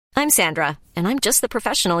I'm Sandra, and I'm just the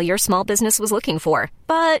professional your small business was looking for.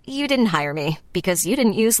 But you didn't hire me because you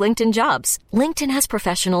didn't use LinkedIn Jobs. LinkedIn has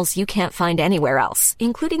professionals you can't find anywhere else,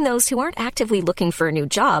 including those who aren't actively looking for a new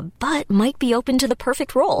job, but might be open to the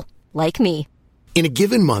perfect role, like me. In a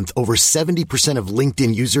given month, over 70% of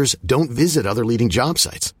LinkedIn users don't visit other leading job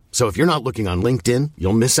sites. So if you're not looking on LinkedIn,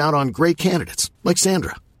 you'll miss out on great candidates like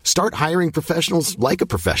Sandra. Start hiring professionals like a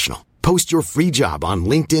professional. Post your free job on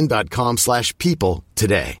linkedin.com/people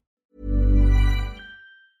today.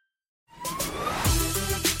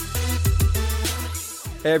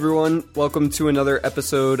 Hey everyone, welcome to another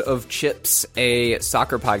episode of Chips, a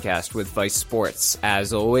soccer podcast with Vice Sports.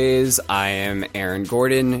 As always, I am Aaron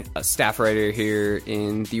Gordon, a staff writer here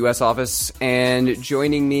in the U.S. office, and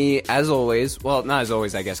joining me, as always, well, not as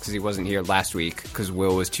always, I guess, because he wasn't here last week, because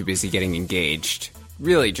Will was too busy getting engaged.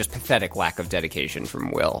 Really, just pathetic lack of dedication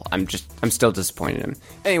from Will. I'm still disappointed in him.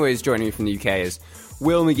 Anyways, joining me from the UK is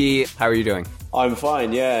Will McGee. How are you doing? I'm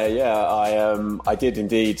fine. Yeah. I did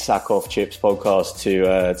indeed sack off Chip's podcast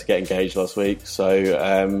to get engaged last week. So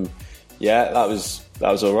that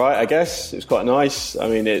was all right. I guess it was quite nice. I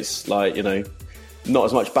mean, it's like, you know, not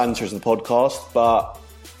as much banter as the podcast, but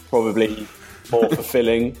probably more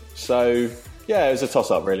fulfilling. So. Yeah, it was a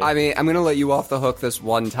toss-up, really. I mean, I'm going to let you off the hook this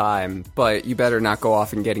one time, but you better not go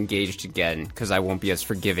off and get engaged again, because I won't be as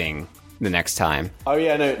forgiving the next time. Oh,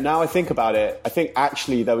 yeah, no, now I think about it, I think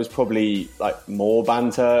actually there was probably, like, more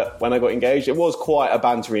banter when I got engaged. It was quite a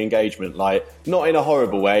bantery engagement, like, not in a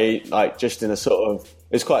horrible way, like, just in a sort of,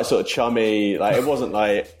 it was quite a sort of chummy, like, it wasn't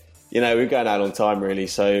like, you know, we were going out on time, really,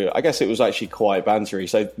 so I guess it was actually quite bantery.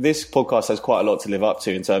 So this podcast has quite a lot to live up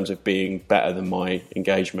to in terms of being better than my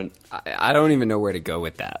engagement. I don't even know where to go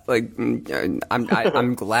with that. Like,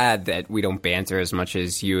 I'm glad that we don't banter as much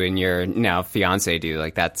as you and your now fiance do.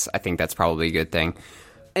 Like, I think that's probably a good thing.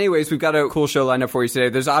 Anyways, we've got a cool show lined up for you today.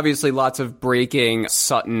 There's obviously lots of breaking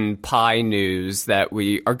Sutton Pie news that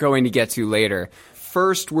we are going to get to later.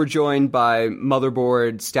 First, we're joined by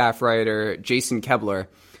Motherboard staff writer Jason Kebler,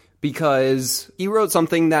 because he wrote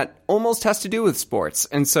something that almost has to do with sports.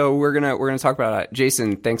 And so we're gonna talk about it.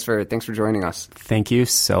 Jason, thanks for joining us. Thank you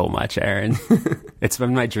so much, Aaron. It's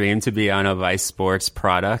been my dream to be on a Vice Sports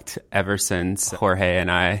product ever since Jorge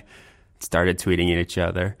and I started tweeting at each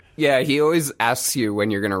other. Yeah, he always asks you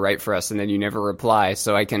when you're going to write for us, and then you never reply.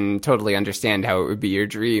 So I can totally understand how it would be your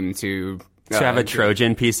dream to have a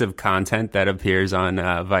Trojan piece of content that appears on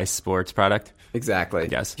Vice Sports product. Exactly.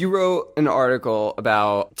 Yes. You wrote an article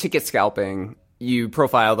about ticket scalping. You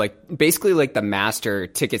profiled basically the master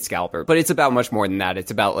ticket scalper, but it's about much more than that.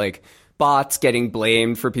 It's about bots getting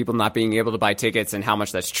blamed for people not being able to buy tickets and how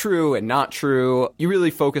much that's true and not true. You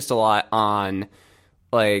really focused a lot on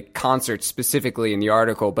concerts specifically in the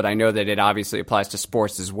article, but I know that it obviously applies to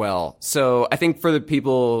sports as well. So I think for the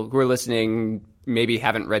people who are listening, maybe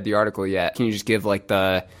haven't read the article yet, can you just give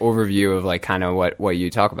the overview of kind of what you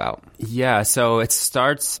talk about? Yeah, so it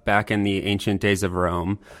starts back in the ancient days of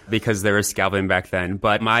Rome, because there was scalping back then.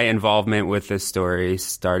 But my involvement with this story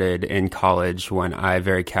started in college when I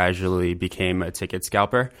very casually became a ticket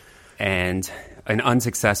scalper, and an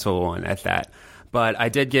unsuccessful one at that. But I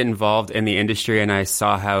did get involved in the industry and I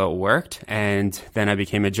saw how it worked. And then I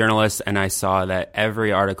became a journalist and I saw that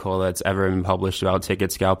every article that's ever been published about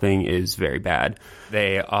ticket scalping is very bad.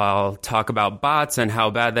 They all talk about bots and how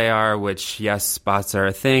bad they are, which, yes, bots are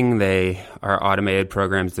a thing. They are automated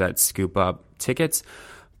programs that scoop up tickets.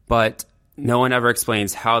 But no one ever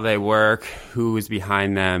explains how they work, who is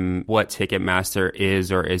behind them, what Ticketmaster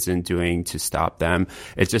is or isn't doing to stop them.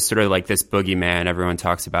 It's just sort of like this boogeyman everyone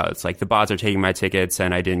talks about. It's like the bots are taking my tickets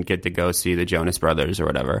and I didn't get to go see the Jonas Brothers or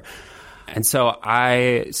whatever. And so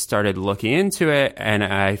I started looking into it and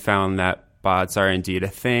I found that bots are indeed a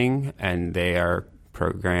thing and they are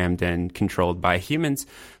programmed and controlled by humans.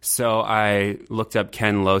 So I looked up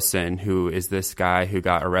Ken Lawson, who is this guy who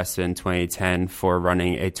got arrested in 2010 for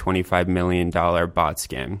running a $25 million bot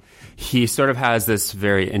scam. He sort of has this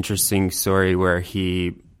very interesting story where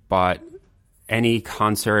he bought any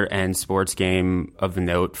concert and sports game of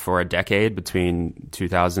note for a decade between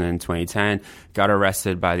 2000 and 2010, got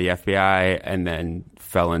arrested by the FBI, and then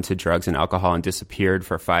fell into drugs and alcohol and disappeared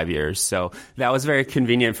for 5 years. So that was very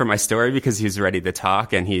convenient for my story because he's ready to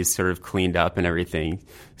talk and he's sort of cleaned up and everything.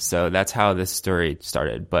 So that's how this story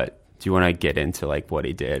started. But do you want to get into what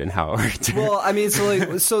he did and how it worked? Well, I mean,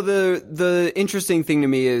 so the interesting thing to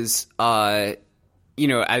me is, as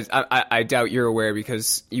I doubt you're aware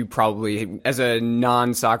because you probably, as a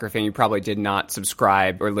non-soccer fan, you probably did not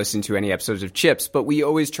subscribe or listen to any episodes of Chips, but we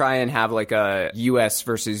always try and have a US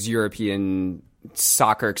versus European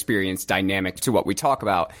soccer experience dynamic to what we talk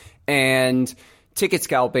about. And ticket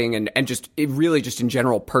scalping and just really just in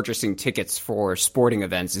general purchasing tickets for sporting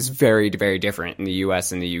events is very, very different in the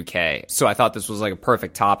US and the UK. So I thought this was like a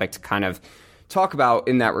perfect topic to kind of talk about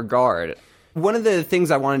in that regard. One of the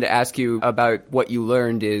things I wanted to ask you about what you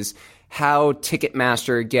learned is how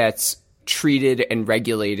Ticketmaster gets treated and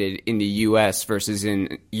regulated in the US versus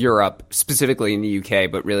in Europe, specifically in the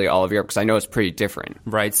UK, but really all of Europe, because I know it's pretty different.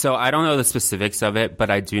 Right. So I don't know the specifics of it,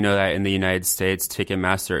 but I do know that in the United States,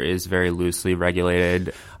 Ticketmaster is very loosely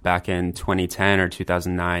regulated. Back in 2010 or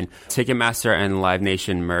 2009, Ticketmaster and Live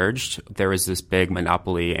Nation merged. There was this big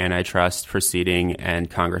monopoly antitrust proceeding, and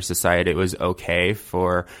Congress decided it was okay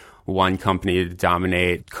for one company to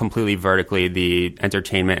dominate completely vertically the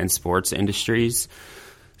entertainment and sports industries.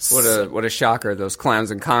 What a shocker. Those clowns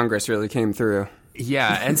in Congress really came through.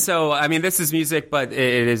 Yeah, and so, I mean, this is music, but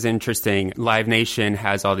it is interesting. Live Nation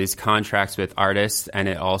has all these contracts with artists, and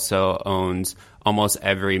it also owns almost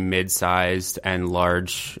every mid-sized and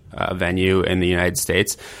large venue in the United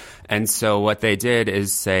States. And so what they did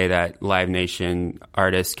is say that Live Nation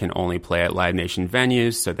artists can only play at Live Nation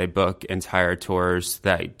venues. So they book entire tours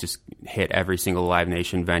that just hit every single Live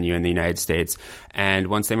Nation venue in the United States. And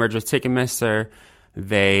once they merged with Ticketmaster,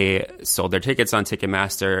 they sold their tickets on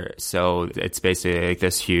Ticketmaster, so it's basically like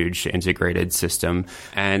this huge integrated system.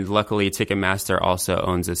 And luckily, Ticketmaster also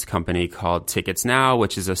owns this company called Tickets Now,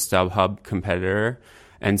 which is a StubHub competitor.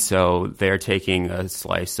 And so they're taking a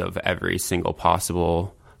slice of every single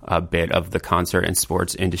possible bit of the concert and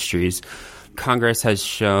sports industries. Congress has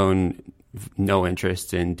shown no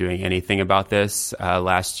interest in doing anything about this.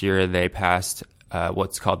 Last year, they passed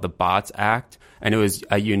what's called the BOTS Act, and it was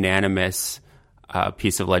a unanimous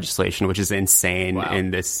piece of legislation, which is insane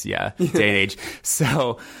in this day and age.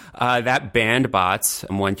 So that banned bots.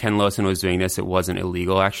 When Ken Lawson was doing this, it wasn't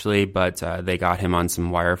illegal actually, but they got him on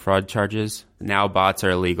some wire fraud charges. Now bots are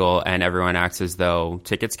illegal, and everyone acts as though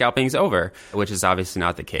ticket scalping is over, which is obviously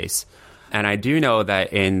not the case. And I do know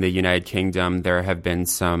that in the United Kingdom, there have been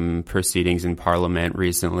some proceedings in Parliament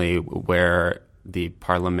recently where the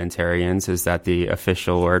parliamentarians, is that the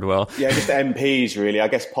official word, Will? Yeah, just MPs, really. I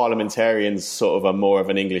guess parliamentarians sort of are more of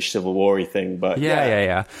an English Civil War-y thing, but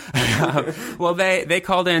yeah. Well, they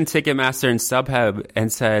called in Ticketmaster and StubHub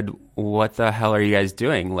and said, what the hell are you guys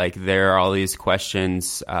doing? Like, there are all these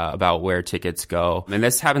questions about where tickets go. And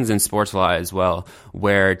this happens in sports law as well,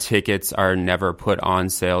 where tickets are never put on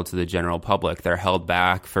sale to the general public. They're held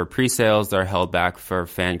back for pre-sales, they're held back for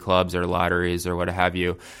fan clubs or lotteries or what have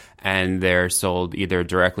you. And they're sold either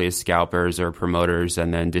directly as scalpers or promoters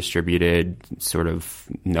and then distributed sort of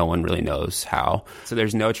no one really knows how. So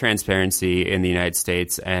there's no transparency in the United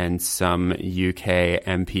States, and some UK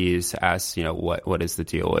MPs asked, what is the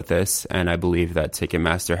deal with this? And I believe that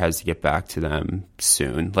Ticketmaster has to get back to them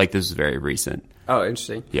soon. Like, this is very recent. Oh,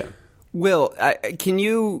 interesting. Yeah. Will, can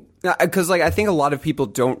you, because I think a lot of people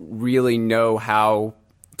don't really know how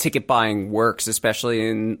ticket buying works, especially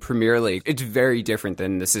in Premier League. It's very different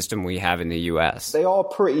than the system we have in the US. They are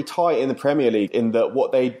pretty tight in the Premier League in that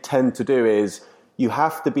what they tend to do is you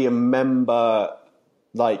have to be a member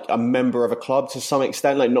of a club to some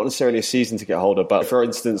extent, like not necessarily a season ticket holder, but for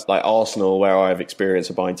instance, like Arsenal, where I have experience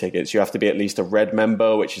of buying tickets, you have to be at least a Red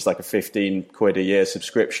member, which is like a 15 quid a year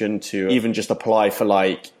subscription to even just apply for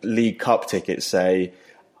like League Cup tickets, say.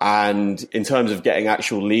 And in terms of getting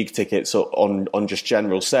actual league tickets on just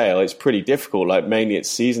general sale, it's pretty difficult. Like, mainly it's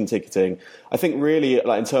season ticketing. I think really,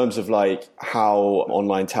 like, in terms of like how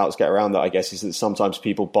online touts get around that, I guess, is that sometimes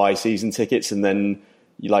people buy season tickets and then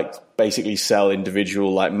you like basically sell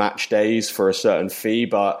individual like match days for a certain fee.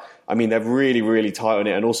 But I mean, they're really, really tight on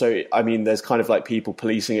it. And also, I mean, there's kind of like people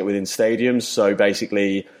policing it within stadiums. So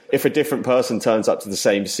basically, if a different person turns up to the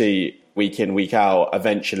same seat week in, week out,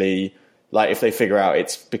 eventually, like, if they figure out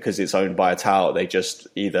it's because it's owned by a tout, they just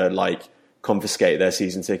either like confiscate their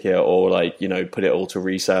season ticket or like, put it all to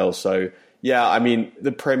resale. So yeah, I mean,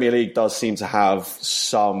 the Premier League does seem to have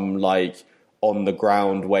some like on the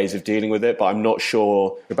ground ways of dealing with it, but I'm not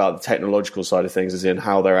sure about the technological side of things, as in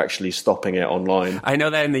how they're actually stopping it online. I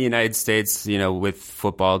know that in the United States, with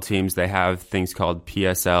football teams, they have things called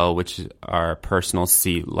PSL, which are personal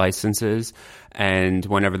seat licenses. And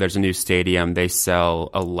whenever there's a new stadium, they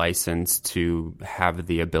sell a license to have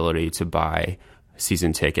the ability to buy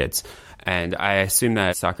season tickets. And I assume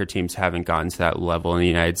that soccer teams haven't gotten to that level in the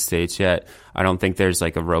United States yet. I don't think there's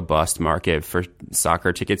like a robust market for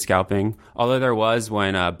soccer ticket scalping. Although there was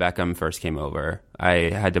when Beckham first came over.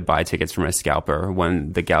 I had to buy tickets from a scalper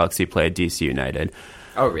when the Galaxy played DC United.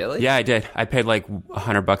 Oh, really? Yeah, I did. I paid like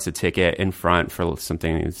 $100 a ticket in front for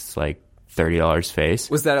something that's like $30 face.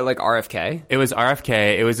 Was that at like RFK? It was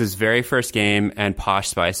RFK. It was his very first game, and Posh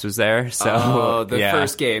Spice was there. So the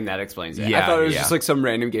first game, that explains it. Yeah, I thought it was just like some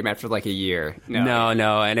random game after like a year. No,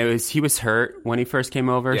 and he was hurt when he first came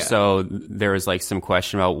over, so there was like some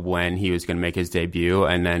question about when he was going to make his debut,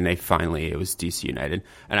 and then it was DC United,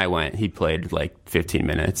 and I went. He played like 15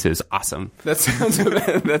 minutes. It was awesome. That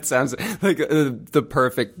sounds like the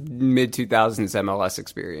perfect mid-2000s MLS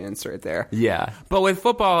experience right there. Yeah, but with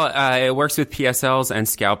football, it works with PSLs, and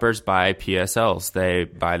scalpers buy PSLs. They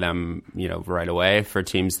buy them, right away for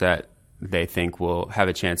teams that they think will have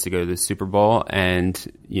a chance to go to the Super Bowl,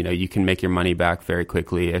 and you can make your money back very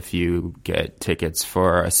quickly if you get tickets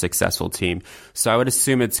for a successful team. So I would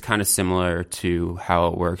assume it's kind of similar to how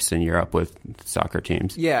it works in Europe with soccer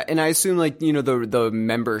teams. Yeah, and I assume the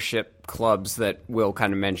membership clubs that Will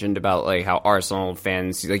kind of mentioned about like how Arsenal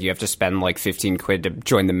fans, like you have to spend like 15 quid to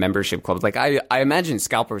join the membership club. Like I imagine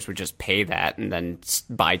scalpers would just pay that and then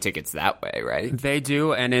buy tickets that way, right? They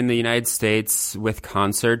do, and in the United States with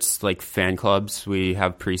concerts, like fan clubs, we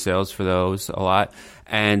have pre-sales for those a lot.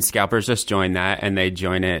 And scalpers just join that, and they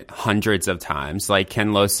join it hundreds of times. Like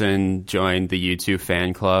Ken Lawson joined the U2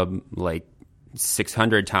 fan club like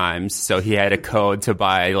 600 times, so he had a code to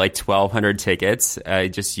buy like 1,200 tickets.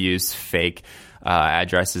 Just used fake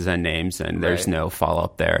addresses and names, and there's no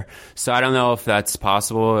follow-up there. So I don't know if that's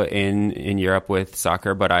possible in Europe with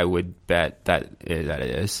soccer, but I would bet that it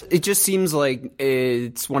is. It just seems like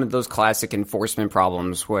it's one of those classic enforcement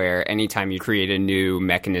problems where anytime you create a new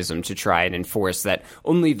mechanism to try and enforce that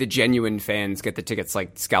only the genuine fans get the tickets,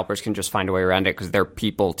 like scalpers can just find a way around it because they're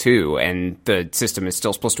people too, and the system is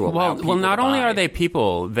still supposed to allow people Well, not to only buy. are they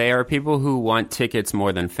people, they are people who want tickets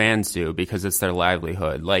more than fans do because it's their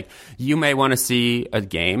livelihood. Like, you may want to see a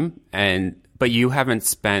game, but you haven't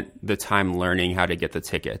spent the time learning how to get the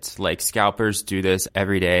tickets. Like, scalpers do this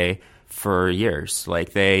every day for years.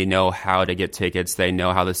 Like, they know how to get tickets, they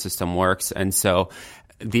know how the system works, and so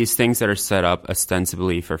these things that are set up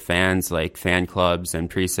ostensibly for fans, like fan clubs and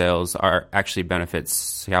pre-sales, are actually benefits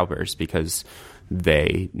scalpers because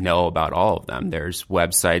they know about all of them. There's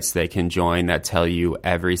websites they can join that tell you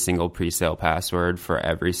every single pre-sale password for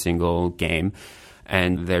every single game,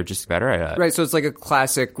 and they're just better at it. Right, so it's like a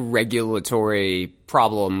classic regulatory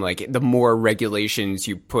problem. Like, the more regulations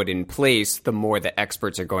you put in place, the more the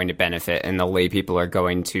experts are going to benefit and the lay people are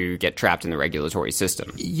going to get trapped in the regulatory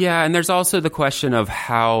system. Yeah, and there's also the question of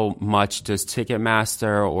how much does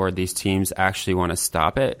Ticketmaster or these teams actually want to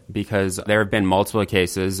stop it? Because there have been multiple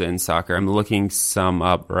cases in soccer. I'm looking some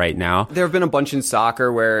up right now. There have been a bunch in soccer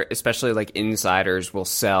where especially like insiders will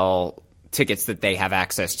sell tickets that they have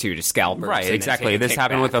access to scalpers. Right, exactly. This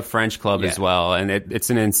happened with a French club as well, and it's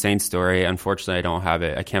an insane story. Unfortunately, I don't have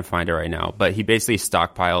it. I can't find it right now. But he basically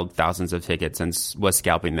stockpiled thousands of tickets and was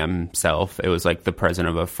scalping them himself. It was like the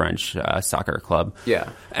president of a French soccer club.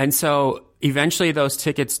 Yeah. And so eventually those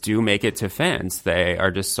tickets do make it to fans. They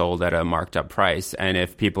are just sold at a marked up price. And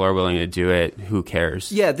if people are willing to do it, who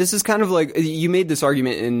cares? Yeah, this is kind of like, you made this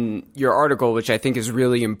argument in your article, which I think is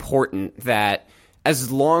really important, that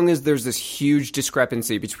as long as there's this huge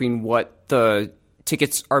discrepancy between what the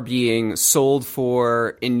tickets are being sold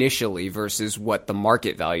for initially versus what the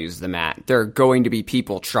market values them at, there are going to be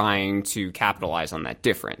people trying to capitalize on that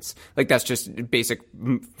difference. Like, that's just basic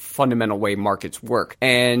fundamental way markets work.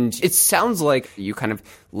 And it sounds like you kind of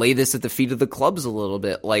lay this at the feet of the clubs a little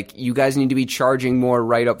bit. Like, you guys need to be charging more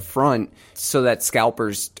right up front so that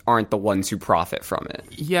scalpers aren't the ones who profit from it.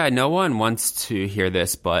 Yeah, no one wants to hear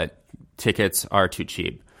this, but tickets are too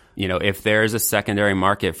cheap. If there's a secondary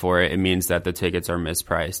market for it, it means that the tickets are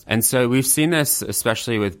mispriced. And so we've seen this,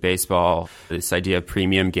 especially with baseball, this idea of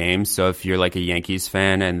premium games. So if you're like a Yankees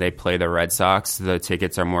fan and they play the Red Sox, the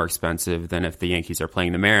tickets are more expensive than if the Yankees are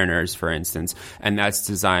playing the Mariners, for instance. And that's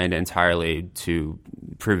designed entirely to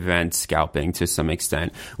prevent scalping to some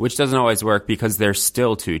extent, which doesn't always work because they're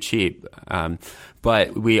still too cheap.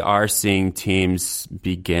 But we are seeing teams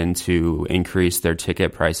begin to increase their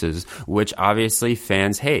ticket prices, which obviously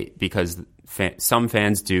fans hate because some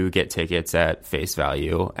fans do get tickets at face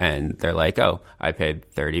value and they're like, oh, I paid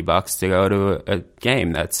 $30 to go to a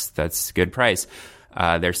game. That's a good price.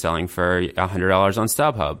 They're selling for $100 on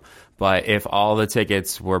StubHub. But if all the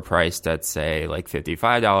tickets were priced at, say, like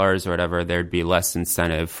 $55 or whatever, there'd be less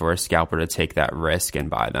incentive for a scalper to take that risk and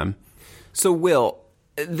buy them. So, Will,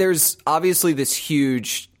 there's obviously this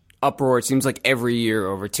huge uproar, it seems like every year,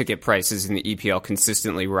 over ticket prices in the EPL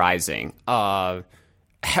consistently rising.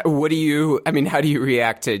 How do you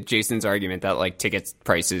react to Jason's argument that like ticket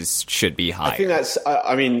prices should be higher? I think that's,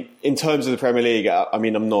 I mean, in terms of the Premier League, I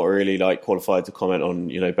mean, I'm not really like qualified to comment on,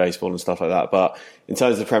 baseball and stuff like that. But in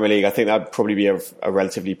terms of the Premier League, I think that'd probably be a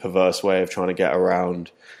relatively perverse way of trying to get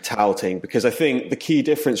around touting, because I think the key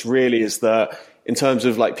difference really is that in terms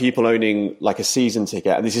of like people owning like a season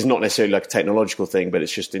ticket, and this is not necessarily like a technological thing, but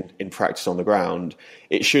it's just in practice on the ground,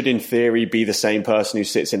 it should in theory be the same person who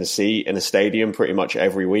sits in a seat in a stadium pretty much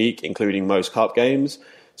every week, including most cup games.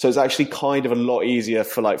 So it's actually kind of a lot easier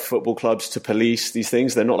for like football clubs to police these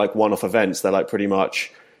things. They're not like one-off events. They're like pretty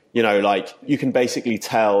much, like you can basically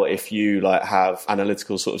tell if you like have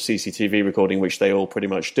analytical sort of CCTV recording, which they all pretty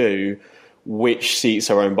much do, which seats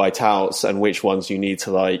are owned by touts and which ones you need to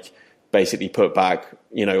like basically put back,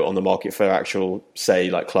 on the market for actual, say,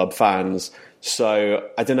 like club fans. So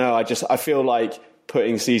I don't know. I feel like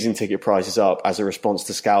putting season ticket prices up as a response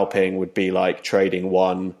to scalping would be like trading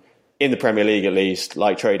one, in the Premier League at least,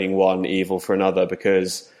 like trading one evil for another,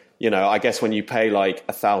 because, I guess when you pay like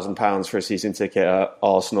 £1,000 for a season ticket at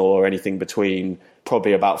Arsenal or anything between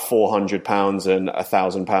probably about £400 and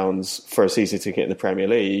 £1,000 for a season ticket in the Premier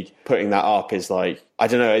League, putting that up is like, I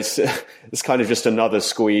don't know, it's kind of just another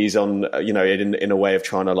squeeze on, in a way of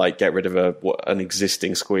trying to like get rid of an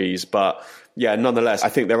existing squeeze. But yeah, nonetheless, I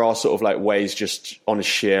think there are sort of like ways just on a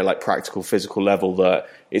sheer like practical physical level that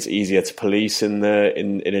it's easier to police in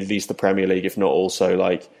at least the Premier League, if not also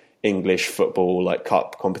like English football, like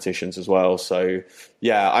cup competitions as well. So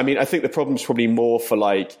yeah, I mean, I think the problem's probably more for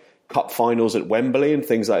like cup finals at Wembley and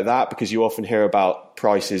things like that, because you often hear about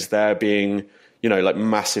prices there being, like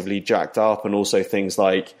massively jacked up, and also things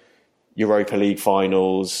like Europa League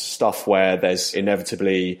finals, stuff where there's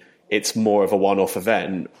inevitably, it's more of a one-off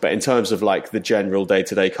event. But in terms of like the general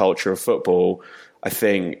day-to-day culture of football, I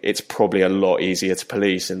think it's probably a lot easier to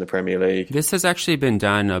police in the Premier League. This has actually been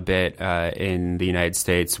done a bit in the United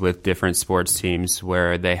States with different sports teams,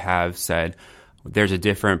 where they have said there's a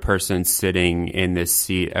different person sitting in this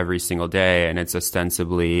seat every single day, and it's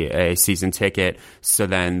ostensibly a season ticket. So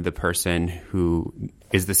then the person who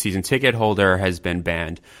is the season ticket holder has been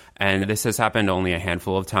banned. And this has happened only a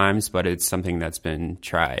handful of times, but it's something that's been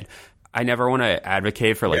tried. I never want to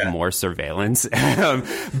advocate for more surveillance.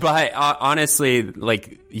 But honestly,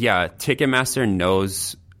 Ticketmaster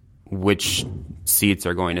knows which seats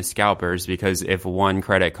are going to scalpers, because if one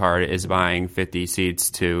credit card is buying 50 seats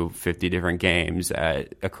to 50 different games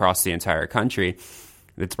across the entire country,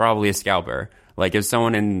 it's probably a scalper. Like if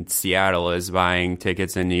someone in Seattle is buying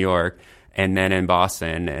tickets in New York and then in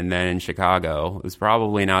Boston and then in Chicago, it's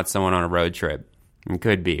probably not someone on a road trip. It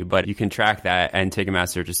could be, but you can track that, and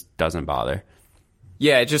Ticketmaster just doesn't bother.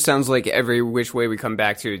 Yeah, it just sounds like every which way we come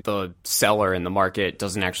back to, the seller in the market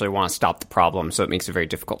doesn't actually want to stop the problem, so it makes it very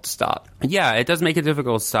difficult to stop. Yeah, it does make it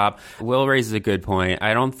difficult to stop. Will raises a good point.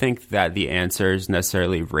 I don't think that the answer is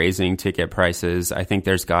necessarily raising ticket prices. I think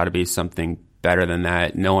there's got to be something better than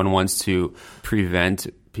that. No one wants to prevent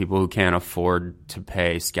people who can't afford to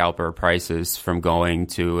pay scalper prices from going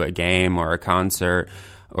to a game or a concert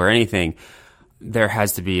or anything. There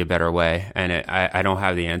has to be a better way, and I don't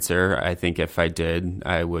have the answer. I think if I did,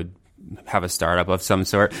 I would have a startup of some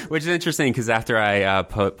sort, which is interesting because after I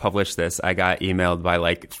published this, I got emailed by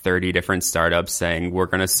like 30 different startups saying we're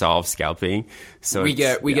going to solve scalping. So we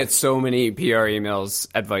get so many PR emails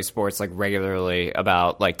at Vice Sports like regularly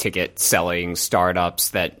about like ticket selling startups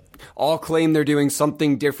that all claim they're doing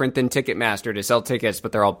something different than Ticketmaster to sell tickets,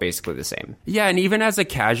 but they're all basically the same. Yeah, and even as a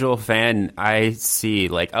casual fan, I see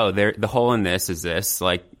like, oh, the hole in this is this.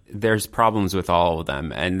 Like, there's problems with all of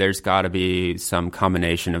them, and there's got to be some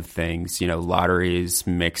combination of things, lotteries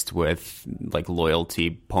mixed with like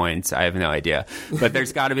loyalty points. I have no idea, but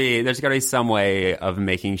there's got to be some way of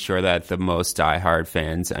making sure that the most diehard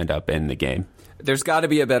fans end up in the game. There's got to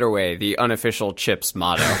be a better way, the unofficial Chips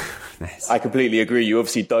motto. Nice. I completely agree. You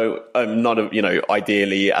obviously don't,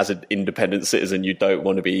 ideally as an independent citizen, you don't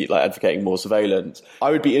want to be like advocating more surveillance. I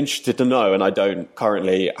would be interested to know, and I don't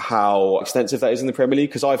currently, how extensive that is in the Premier League,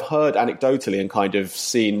 because I've heard anecdotally and kind of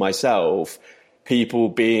seen myself people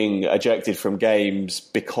being ejected from games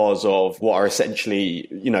because of what are essentially,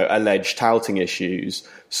 alleged touting issues.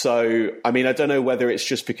 So, I mean, I don't know whether it's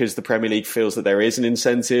just because the Premier League feels that there is an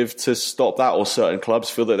incentive to stop that, or certain clubs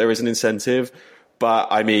feel that there is an incentive. But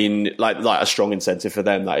I mean, like a strong incentive for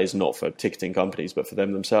them, that is not for ticketing companies, but for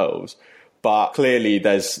them themselves. But clearly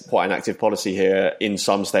there's quite an active policy here in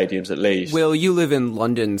some stadiums at least. Will, you live in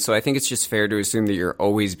London, so I think it's just fair to assume that you're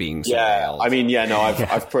always being surveilled. Yeah, I mean,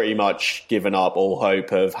 I've pretty much given up all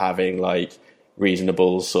hope of having like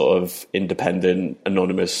reasonable sort of independent,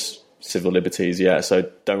 anonymous civil liberties. Yeah,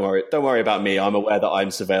 so don't worry about me. I'm aware that I'm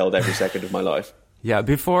surveilled every second of my life. Yeah,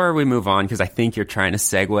 before we move on, because I think you're trying to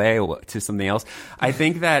segue to something else, I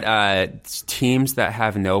think that teams that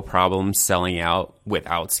have no problem selling out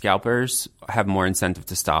without scalpers have more incentive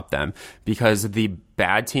to stop them, because the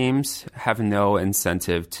bad teams have no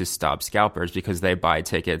incentive to stop scalpers because they buy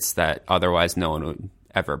tickets that otherwise no one would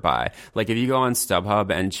ever buy. Like if you go on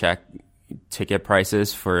StubHub and check ticket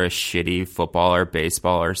prices for a shitty football or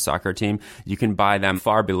baseball or soccer team, you can buy them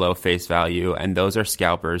far below face value, and those are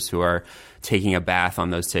scalpers who are taking a bath on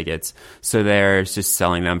those tickets. So they're just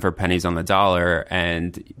selling them for pennies on the dollar,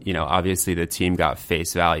 and obviously the team got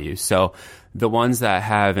face value. So the ones that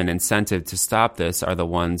have an incentive to stop this are the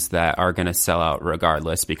ones that are going to sell out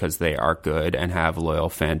regardless, because they are good and have loyal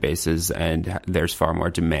fan bases, and there's far more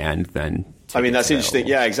demand than that's interesting.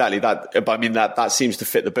 Yeah, exactly. That seems to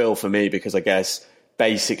fit the bill for me, because I guess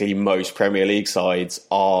basically most Premier League sides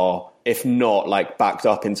are, if not like backed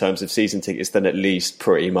up in terms of season tickets, then at least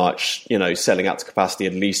pretty much, selling out to capacity,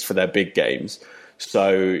 at least for their big games.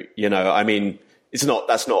 So,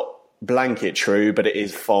 that's not blanket true, but it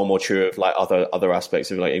is far more true of like other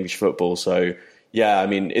aspects of like English football. So yeah,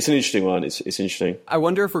 it's an interesting one. It's interesting. I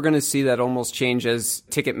wonder if we're going to see that almost change as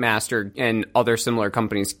Ticketmaster and other similar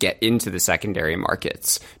companies get into the secondary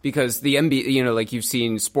markets, because the NBA, like you've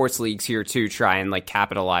seen sports leagues here too try and like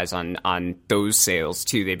capitalize on those sales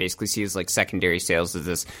too. They basically see as like secondary sales as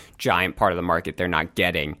this giant part of the market they're not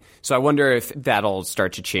getting. So I wonder if that'll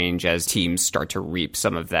start to change as teams start to reap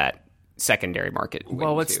some of that secondary market.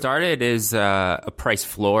 Well, what started is a price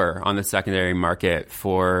floor on the secondary market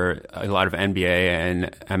for a lot of NBA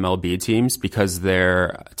and MLB teams, because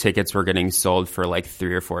their tickets were getting sold for like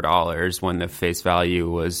 $3 or $4 when the face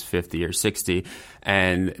value was 50 or 60,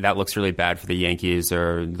 and that looks really bad for the Yankees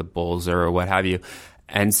or the Bulls or what have you.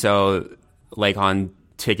 And so like on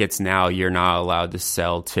tickets now, you're not allowed to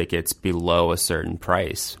sell tickets below a certain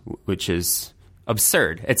price, which is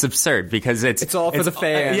absurd. It's absurd because it's all for the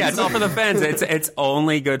fans. Yeah, it's all for the fans. It's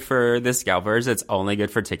only good for the scalpers. It's only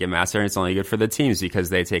good for Ticketmaster, and it's only good for the teams because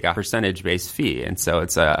they take a percentage-based fee, and so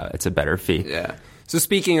it's a better fee. Yeah. So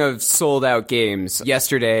speaking of sold out games,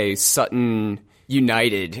 yesterday Sutton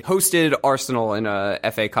United hosted Arsenal in a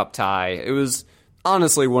FA Cup tie. It was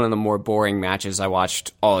honestly one of the more boring matches I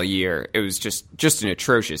watched all year. It was just an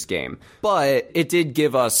atrocious game. But it did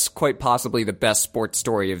give us quite possibly the best sports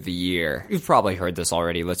story of the year. You've probably heard this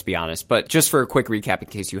already, let's be honest. But just for a quick recap in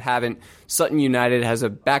case you haven't, Sutton United has a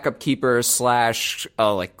backup keeper slash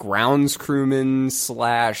grounds crewman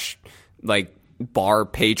slash bar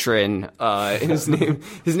patron. His name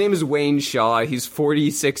is Wayne Shaw. He's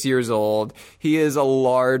 46 years old. He is a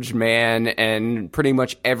large man, and pretty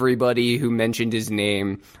much everybody who mentioned his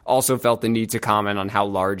name also felt the need to comment on how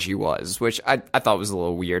large he was, which I thought was a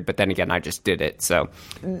little weird, but then again, I just did it. So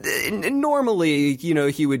normally,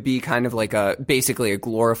 he would be kind of like basically a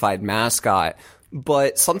glorified mascot.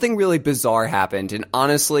 But something really bizarre happened, and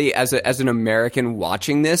honestly, as an American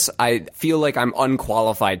watching this, I feel like I'm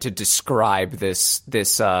unqualified to describe this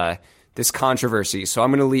controversy. So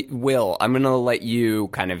I'm gonna let you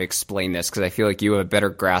kind of explain this, because I feel like you have a better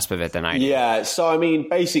grasp of it than I do. Yeah. So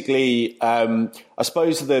basically, I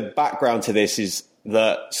suppose the background to this is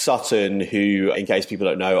that Sutton, who, in case people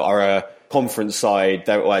don't know, are a conference side.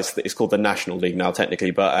 It's called the National League now,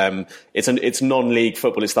 technically, but it's non-league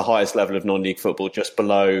football. It's the highest level of non-league football, just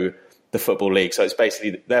below the Football League. So it's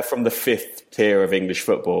basically, they're from the 5th tier of English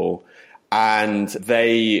football, and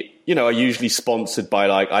they, are usually sponsored by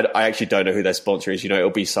I actually don't know who their sponsor is. It'll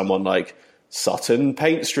be someone like Sutton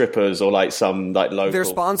Paint Strippers or some local. Their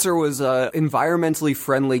sponsor was a environmentally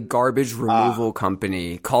friendly garbage removal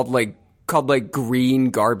company called Green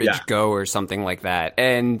Garbage Go or something like that.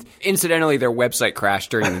 And incidentally, their website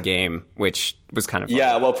crashed during the game, which was kind of funny.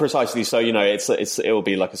 Yeah, well, precisely. So, it will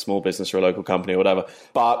be like a small business or a local company or whatever.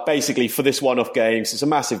 But basically, for this one-off game, it's a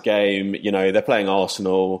massive game. They're playing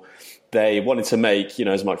Arsenal. They wanted to make,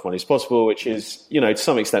 as much money as possible, which is, to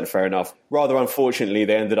some extent fair enough. Rather unfortunately,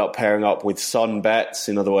 they ended up pairing up with Sun Bets.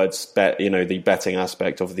 In other words, the betting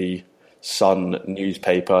aspect of the Sun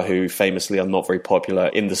newspaper, who famously are not very popular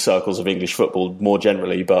in the circles of English football more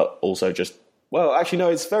generally, but also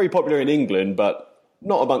it's very popular in England, but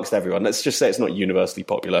not amongst everyone. Let's just say it's not universally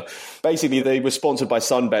popular. Basically, they were sponsored by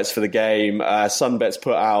Sunbets for the game. Sunbets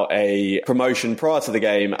put out a promotion prior to the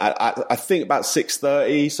game at I think about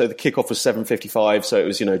 6:30. So the kickoff was 7:55. So it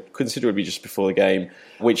was, considerably just before the game,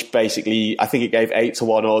 which basically, I think it gave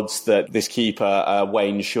 8-1 odds that this keeper,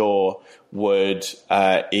 Wayne Shaw, would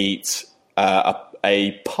eat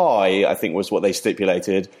a pie, I think was what they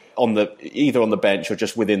stipulated, either on the bench or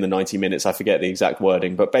just within the 90 minutes. I forget the exact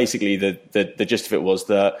wording, but basically the gist of it was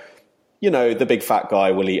that, the big fat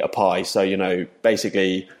guy will eat a pie. So,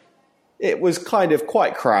 basically it was kind of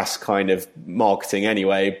quite crass kind of marketing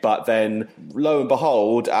anyway. But then lo and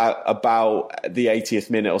behold, at about the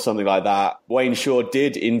 80th minute or something like that, Wayne Shaw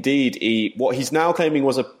did indeed eat what he's now claiming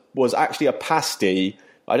was actually a pasty.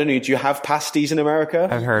 I don't know. Do you have pasties in America?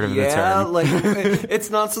 I've heard of the term. Like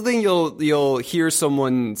it's not something you'll hear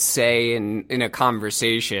someone say in a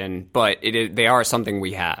conversation, but they are something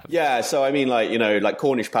we have. Yeah. So I mean, like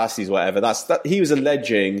Cornish pasties, whatever. He was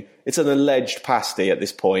alleging it's an alleged pasty at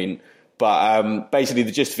this point, but basically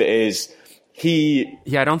the gist of it is I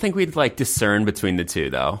don't think we'd discern between the two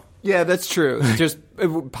though. Yeah, that's true. Just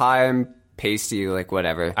pie and pasty,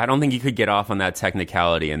 whatever. I don't think you could get off on that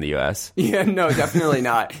technicality in the U.S. Yeah, no, definitely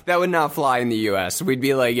not. That would not fly in the U.S. We'd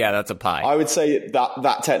be like, yeah, that's a pie. I would say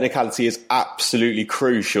that technicality is absolutely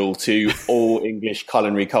crucial to all English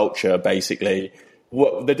culinary culture, basically.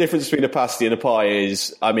 What the difference between a pasty and a pie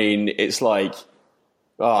is, I mean, it's like...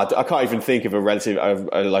 I can't even think of a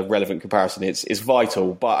relevant comparison. It's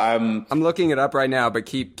vital, but I'm looking it up right now. But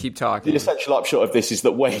keep talking. The essential upshot of this is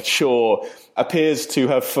that Wayne Shaw appears to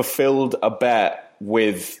have fulfilled a bet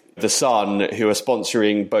with the Sun, who are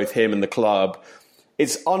sponsoring both him and the club.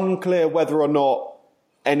 It's unclear whether or not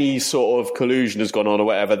any sort of collusion has gone on or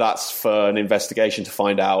whatever. That's for an investigation to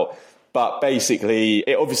find out. But basically,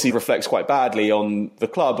 it obviously reflects quite badly on the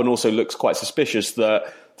club, and also looks quite suspicious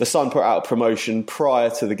that the Sun put out a promotion prior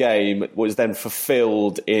to the game, was then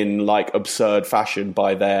fulfilled in absurd fashion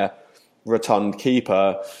by their rotund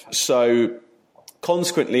keeper. So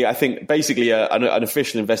consequently, I think basically an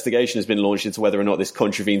official investigation has been launched into whether or not this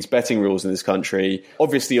contravenes betting rules in this country.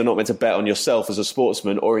 Obviously, you're not meant to bet on yourself as a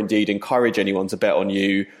sportsman or indeed encourage anyone to bet on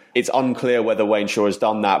you. It's unclear whether Wayne Shaw has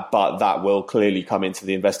done that, but that will clearly come into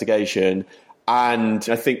the investigation. And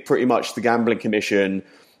I think pretty much the Gambling Commission,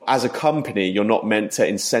 as a company, you're not meant to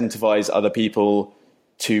incentivize other people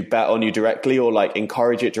to bet on you directly or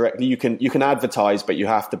encourage it directly. You can advertise, but you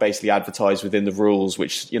have to basically advertise within the rules,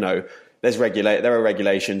 which, there are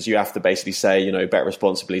regulations. You have to basically say, bet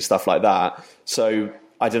responsibly, stuff like that. So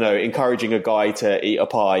I don't know, encouraging a guy to eat a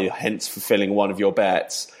pie, hence fulfilling one of your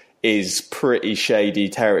bets, is pretty shady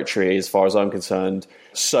territory as far as I'm concerned.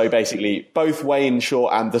 So basically, both Wayne Shaw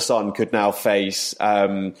and the Sun could now face,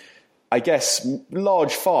 I guess,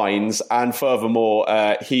 large fines. And furthermore,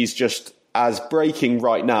 he's just as breaking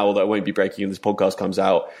right now, although it won't be breaking when this podcast comes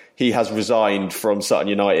out, he has resigned from Sutton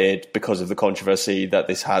United because of the controversy that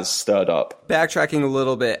this has stirred up. Backtracking a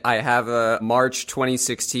little bit, I have a March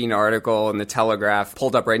 2016 article in the Telegraph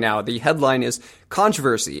pulled up right now. The headline is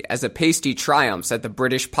 "Controversy as a Pasty Triumphs at the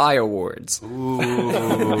British Pie Awards."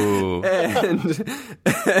 Ooh.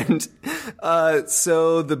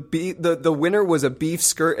 So the winner was a beef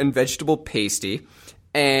skirt and vegetable pasty.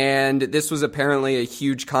 And this was apparently a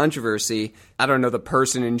huge controversy. I don't know, the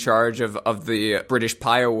person in charge of the British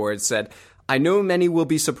Pie Awards said, "I know many will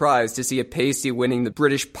be surprised to see a pasty winning the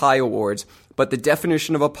British Pie Awards, but the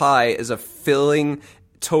definition of a pie is a filling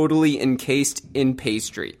totally encased in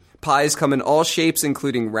pastry. Pies come in all shapes,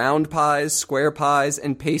 including round pies, square pies,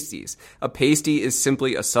 and pasties. A pasty is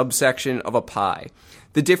simply a subsection of a pie.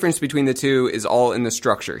 The difference between the two is all in the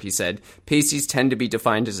structure," he said. "Pasties tend to be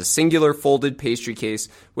defined as a singular folded pastry case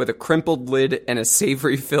with a crimpled lid and a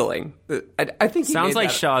savory filling." I think he sounds like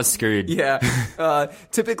that. Shaw's screwed. Yeah.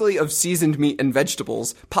 Typically of seasoned meat and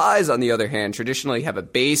vegetables. Pies, on the other hand, traditionally have a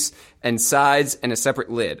base and sides and a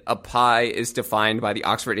separate lid. A pie is defined by the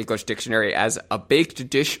Oxford English Dictionary as a baked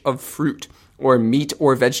dish of fruit or meat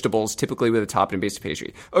or vegetables, typically with a top and base of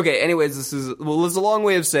pastry. Okay, anyways, this is a long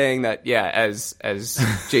way of saying that, yeah, as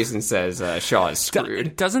Jason says, Shaw is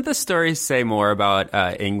screwed. Doesn't the story say more about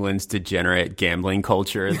England's degenerate gambling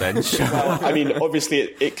culture than Shaw? Well, I mean, obviously,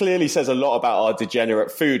 it clearly says a lot about our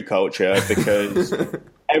degenerate food culture, because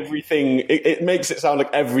everything, it makes it sound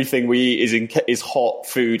like everything we eat is hot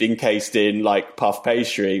food encased in puff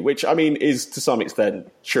pastry, which I mean is to some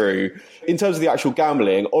extent true. In terms of the actual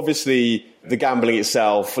gambling, obviously the gambling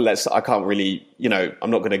itself, I can't really, I'm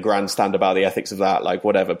not going to grandstand about the ethics of that.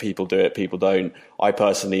 Whatever, people do it, people don't. I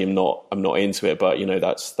personally I'm not into it, but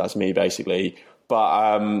that's me basically.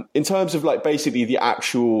 But in terms of basically the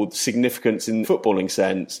actual significance in the footballing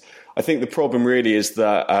sense, I think the problem really is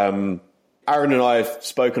that Aaron and I have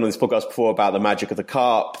spoken on this podcast before about the magic of the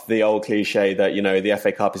cup, the old cliche that, the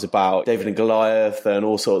FA Cup is about David and Goliath and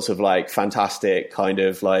all sorts of fantastic kind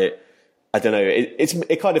of I don't know,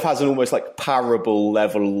 it kind of has an almost parable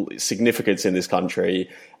level significance in this country.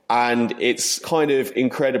 And it's kind of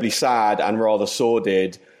incredibly sad and rather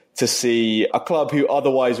sordid to see a club who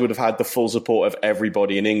otherwise would have had the full support of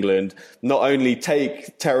everybody in England not only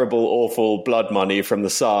take terrible, awful blood money from the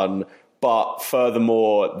Sun, but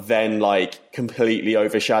furthermore then like completely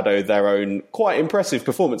overshadow their own quite impressive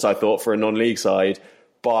performance, I thought, for a non-league side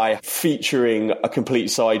by featuring a complete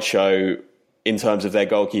sideshow in terms of their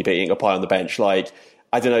goalkeeper eating a pie on the bench. Like,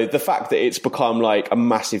 I don't know, the fact that it's become like a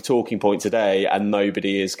massive talking point today and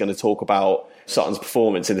nobody is going to talk about Sutton's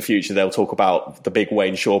performance in the future, they'll talk about the big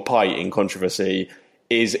Wayne Shaw pie eating controversy,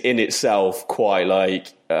 is in itself quite like,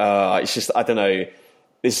 it's just, I don't know,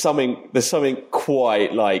 there's something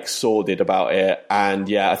quite like sordid about it. And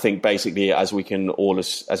yeah, I think basically as we can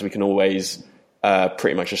always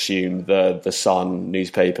pretty much assume the Sun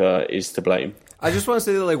newspaper is to blame. I just want to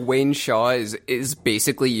say that like Wayne Shaw is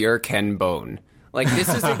basically your Ken Bone. Like, this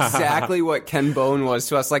is exactly what Ken Bone was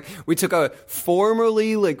to us. Like, we took a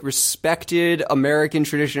formerly, like, respected American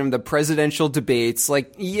tradition of the presidential debates.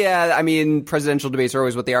 Like, yeah, I mean, presidential debates are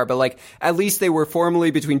always what they are, but, like, at least they were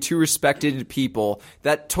formally between two respected people.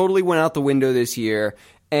 That totally went out the window this year.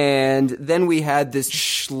 And then we had this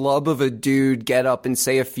schlub of a dude get up and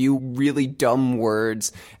say a few really dumb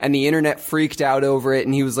words, and the internet freaked out over it,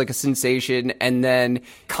 and he was like a sensation, and then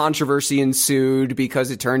controversy ensued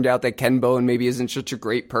because it turned out that Ken Bone maybe isn't such a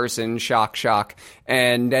great person, shock,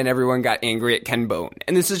 and then everyone got angry at Ken Bone.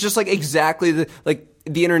 And this is just like exactly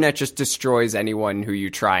the internet just destroys anyone who you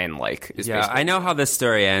try and like. Yeah, I know how this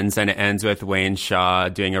story ends, and it ends with Wayne Shaw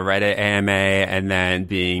doing a Reddit AMA and then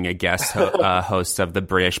being a guest host of the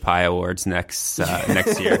British Pie Awards next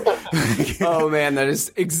year. Oh man, that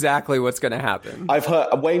is exactly what's going to happen. I've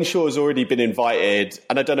heard Wayne Shaw has already been invited,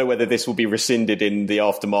 and I don't know whether this will be rescinded in the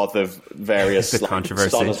aftermath of various controversy,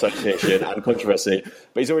 Sun Association and controversy.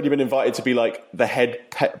 But he's already been invited to be like the head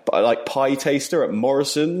pie taster at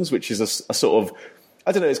Morrison's, which is a sort of,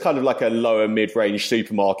 I don't know, it's kind of like a lower mid-range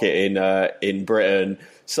supermarket in Britain.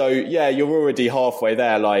 So yeah, you're already halfway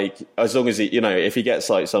there. Like, as long as he, if he gets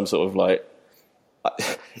like some sort of like,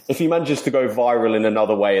 if he manages to go viral in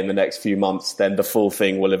another way in the next few months, then the full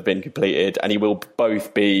thing will have been completed, and he will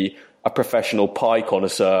both be a professional pie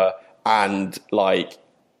connoisseur and like,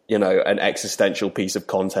 an existential piece of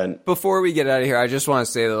content. Before we get out of here, I just want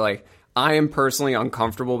to say that like, I am personally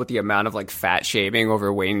uncomfortable with the amount of like fat shaming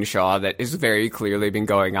over Wayne Shaw that has very clearly been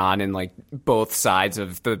going on in like both sides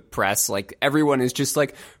of the press. Like, everyone is just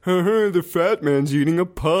like, the fat man's eating a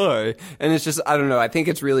pie. And it's just, I don't know, I think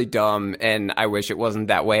it's really dumb, and I wish it wasn't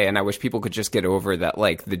that way, and I wish people could just get over that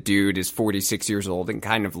like the dude is 46 years old and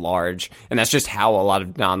kind of large, and that's just how a lot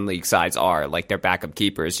of non-league sides are. Like, their backup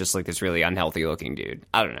keeper is just like this really unhealthy looking dude.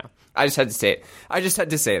 I don't know. I just had to say it. I just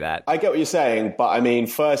had to say that. I get what you're saying, but I mean,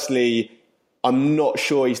 firstly, I'm not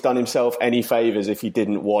sure he's done himself any favours if he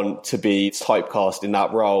didn't want to be typecast in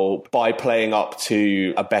that role by playing up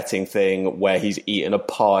to a betting thing where he's eaten a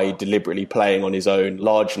pie, deliberately playing on his own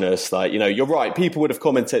largeness. Like, you're right, people would have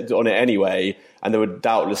commented on it anyway, and there would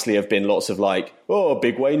doubtlessly have been lots of like, oh,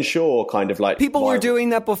 big Wayne Shaw kind of like. People were doing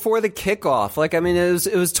that before the kickoff. Like, I mean,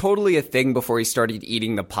 it was totally a thing before he started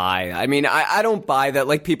eating the pie. I mean, I don't buy that.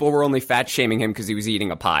 Like, people were only fat shaming him because he was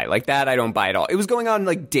eating a pie. Like, that I don't buy at all. It was going on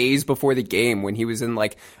like days before the game when he was in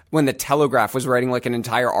like, when the Telegraph was writing like an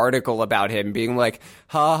entire article about him being like,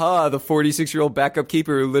 the 46-year-old backup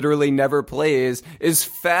keeper who literally never plays is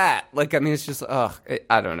fat. Like, I mean, it's just,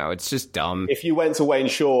 I don't know. It's just dumb. If you went to Wayne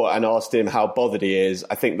Shaw and asked him how bothered he is,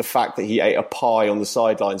 I think the fact that he ate a pie on the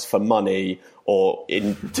sidelines for money or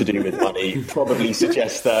to do with money probably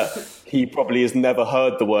suggests that he probably has never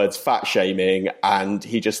heard the words fat shaming, and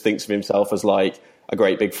he just thinks of himself as like a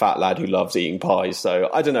great big fat lad who loves eating pies. So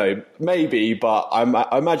I don't know, maybe, but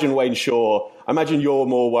I imagine Wayne Shaw, I imagine you're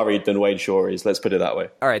more worried than Wayne Shaw is. Let's put it that way.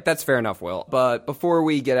 All right, that's fair enough, Will. But before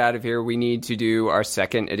we get out of here, we need to do our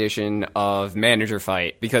second edition of Manager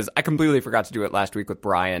Fight, because I completely forgot to do it last week with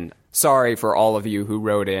Brian. Sorry for all of you who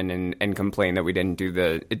wrote in and complained that we didn't do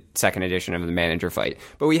the second edition of the Manager Fight.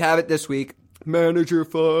 But we have it this week. Manager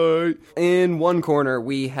Fight. In one corner,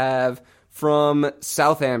 we have from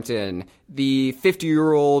Southampton, the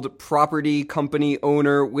 50-year-old property company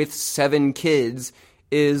owner with 7 kids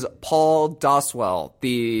is Paul Doswell,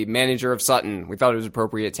 the manager of Sutton. We thought it was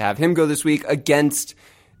appropriate to have him go this week against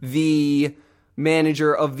the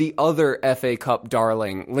manager of the other FA Cup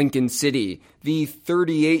darling, Lincoln City, the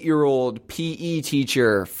 38-year-old PE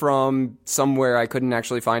teacher from somewhere I couldn't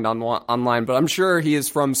actually find online, but I'm sure he is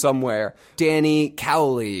from somewhere, Danny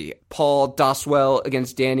Cowley. Paul Doswell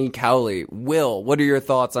against Danny Cowley. Will, what are your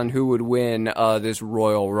thoughts on who would win this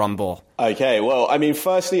Royal Rumble? Okay, well, I mean,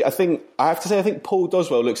 firstly, I think Paul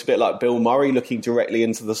Doswell looks a bit like Bill Murray looking directly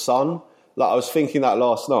into the sun. Like, I was thinking that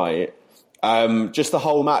last night. Just the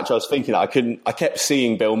whole match, I was thinking that I kept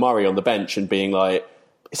seeing Bill Murray on the bench and being like,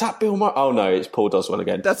 is that Bill Murray? Oh no, it's Paul Doswell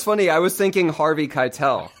again. That's funny. I was thinking Harvey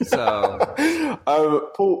Keitel. So,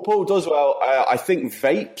 Paul Doswell, I think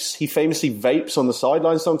vapes. He famously vapes on the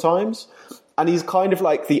sidelines sometimes, and he's kind of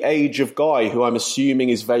like the age of guy who I'm assuming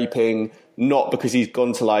is vaping not because he's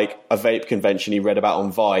gone to like a vape convention he read about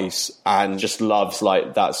on Vice and just loves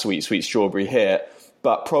like that sweet strawberry hit,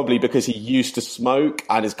 but probably because he used to smoke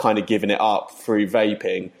and has kind of given it up through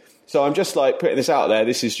vaping. So I'm just like putting this out there.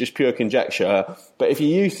 This is just pure conjecture. But if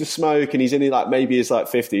he used to smoke and he's in like maybe his like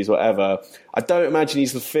 50s, whatever, I don't imagine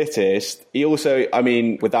he's the fittest. He also, I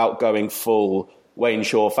mean, without going full Wayne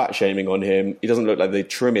Shaw fat shaming on him, he doesn't look like the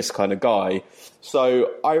trimmest kind of guy. So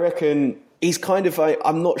I reckon he's kind of like,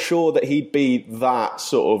 I'm not sure that he'd be that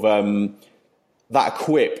sort of that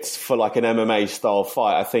equipped for like an MMA style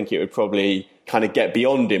fight. I think it would probably kind of get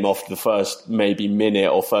beyond him after the first maybe minute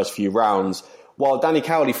or first few rounds. While Danny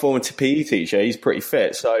Cowley, former PE teacher, he's pretty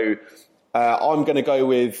fit. So I'm going to go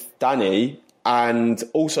with Danny. And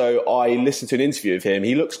also, I listened to an interview of him.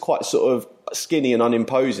 He looks quite sort of skinny and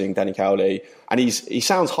unimposing, Danny Cowley. And he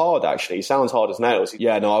sounds hard, actually. He sounds hard as nails.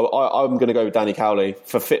 Yeah, no, I'm going to go with Danny Cowley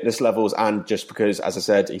for fitness levels and just because, as I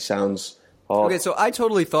said, he sounds hard. Okay, so I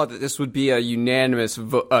totally thought that this would be a unanimous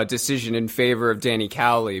decision in favor of Danny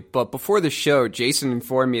Cowley, but before the show, Jason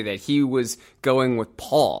informed me that he was going with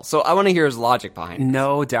Paul. So I want to hear his logic behind it.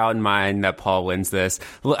 No doubt in mind that Paul wins this.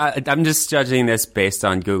 I'm just judging this based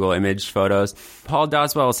on Google image photos. Paul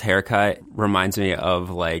Doswell's haircut reminds me of,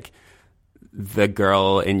 like, the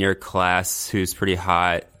girl in your class who's pretty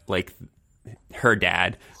hot, like her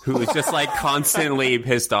dad, who was just like constantly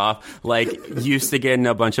pissed off, like used to get in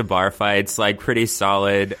a bunch of bar fights, like pretty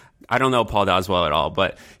solid. I don't know Paul Doswell at all,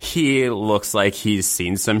 but he looks like he's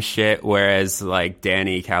seen some shit, whereas like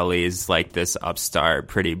Danny Cowley is like this upstart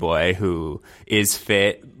pretty boy who is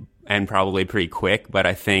fit and probably pretty quick, but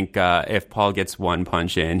I think if Paul gets one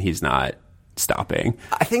punch in, he's not stopping.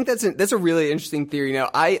 I think that's a really interesting theory. Now,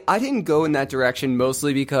 I didn't go in that direction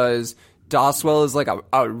mostly because Doswell is like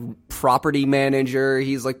a property manager.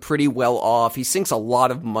 He's like pretty well off. He sinks a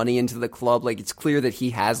lot of money into the club. Like, it's clear that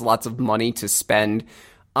he has lots of money to spend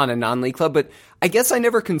on a non-league club. But I guess I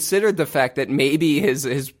never considered the fact that maybe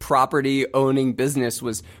his property owning business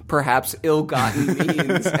was perhaps ill-gotten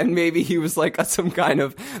means, and maybe he was like some kind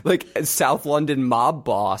of like South London mob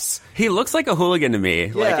boss. He looks like a hooligan to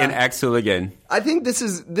me, like an ex-hooligan. I think this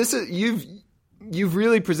is You've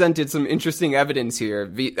really presented some interesting evidence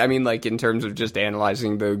here. I mean, like in terms of just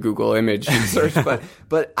analyzing the Google image search,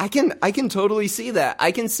 but I can totally see that.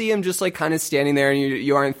 I can see him just like kind of standing there, and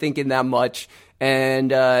you aren't thinking that much, and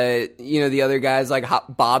the other guys like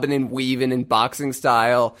bobbing and weaving in boxing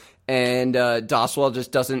style, and Doswell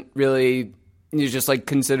just doesn't really. He just like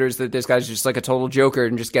considers that this guy's just like a total joker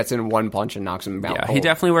and just gets in one punch and knocks him out. Yeah, he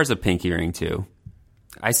definitely wears a pinky ring too.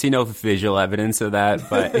 I see no visual evidence of that,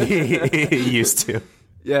 but he used to.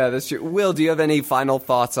 Yeah, that's true. Will, do you have any final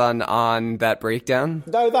thoughts on that breakdown?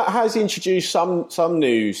 No, that has introduced some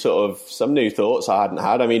new thoughts I hadn't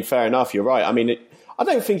had. I mean, fair enough, you're right. I mean, I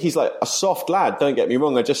don't think he's like a soft lad, don't get me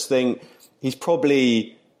wrong. I just think he's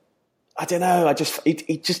probably, I don't know,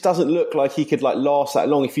 he just doesn't look like he could like last that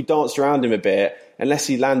long. If you danced around him a bit, unless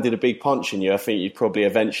he landed a big punch in you, I think you'd probably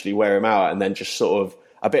eventually wear him out and then just sort of,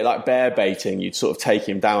 a bit like bear baiting, you'd sort of take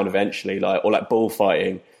him down eventually, or like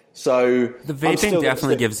bullfighting. So the vaping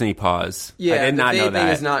definitely gives me pause. Yeah, I did not know that. The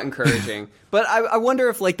vaping is not encouraging. But I wonder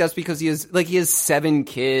if like that's because he has 7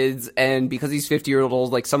 kids, and because he's 50-years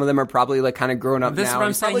old, like some of them are probably like kind of grown up this now. Is what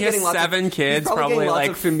I'm saying. He has 7 kids, probably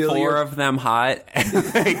like 4 of them hot.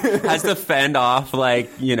 Like, has to fend off like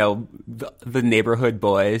the neighborhood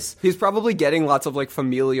boys. He's probably getting lots of like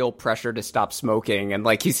familial pressure to stop smoking, and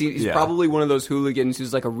like he's probably one of those hooligans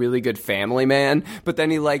who's like a really good family man. But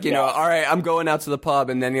then he like all right, I'm going out to the pub,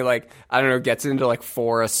 and then he like gets into like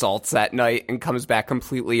 4 assaults that night and comes back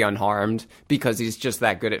completely unharmed. Because he's just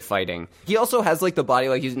that good at fighting. He also has like the body,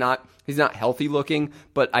 like he's not healthy looking,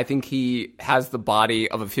 but I think he has the body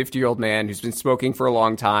of a 50-year-old man who's been smoking for a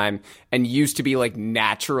long time and used to be like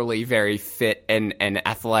naturally very fit and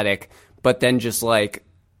athletic, but then just like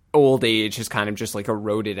old age has kind of just like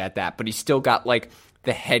eroded at that. But he's still got like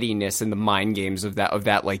the headiness and the mind games of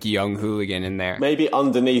that like young hooligan in there. Maybe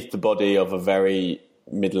underneath the body of a very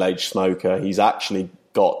middle-aged smoker, he's actually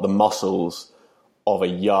got the muscles of a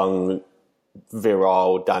young,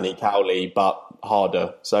 virile Danny Cowley, but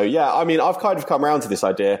harder. So yeah, I mean, I've kind of come around to this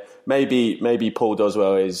idea. Maybe Paul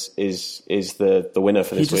Doswell is the winner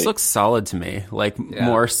for this week. He just looks solid to me, like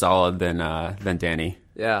more solid than Danny.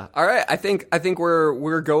 Yeah. All right. I think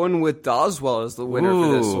we're going with Doswell as the winner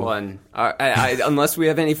for this one. Unless we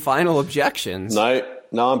have any final objections. No,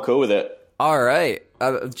 I'm cool with it. All right.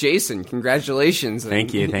 Jason, congratulations.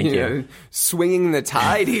 Thank you. Swinging the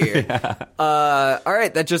tide here. All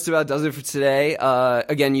right. That just about does it for today.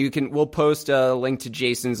 Again, we'll post a link to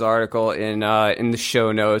Jason's article in the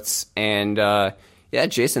show notes. And,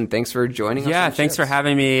 Jason, thanks for joining us. Yeah, thanks for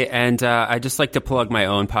having me. And I'd just like to plug my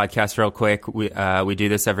own podcast real quick. We do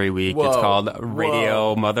this every week. It's called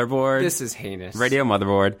Radio Motherboard. This is heinous. Radio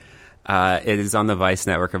Motherboard. It is on the Vice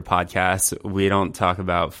network of podcasts. We don't talk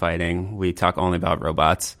about fighting. We talk only about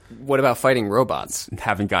robots. What about fighting robots?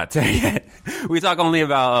 Haven't got to yet. We talk only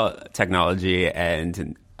about technology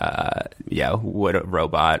and, would a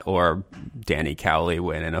robot or Danny Cowley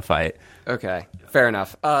win in a fight? Okay, fair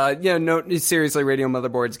enough. Seriously, Radio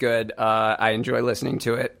Motherboard's good. I enjoy listening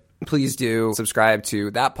to it. Please do subscribe to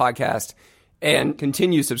that podcast and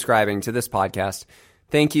continue subscribing to this podcast.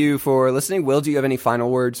 Thank you for listening. Will, do you have any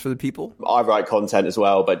final words for the people? I write content as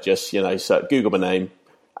well, but just, Google my name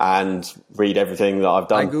and read everything that I've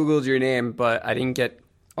done. I Googled your name, but I didn't get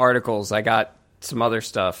articles. I got some other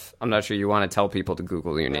stuff. I'm not sure you want to tell people to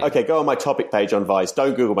Google your name. Okay, go on my topic page on Vice.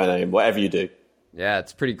 Don't Google my name, whatever you do. Yeah,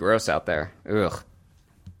 it's pretty gross out there. Ugh.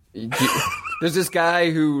 There's this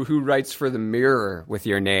guy who writes for The Mirror with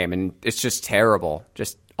your name, and it's just terrible.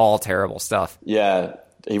 Just all terrible stuff. Yeah,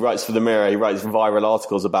 he writes for The Mirror. He writes viral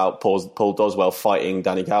articles about Paul Doswell fighting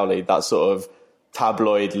Danny Cowley. That sort of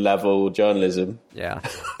tabloid-level journalism. Yeah.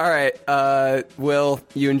 All right. Will,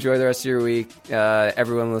 you enjoy the rest of your week.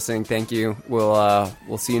 Everyone listening, thank you.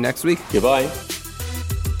 We'll see you next week. Goodbye.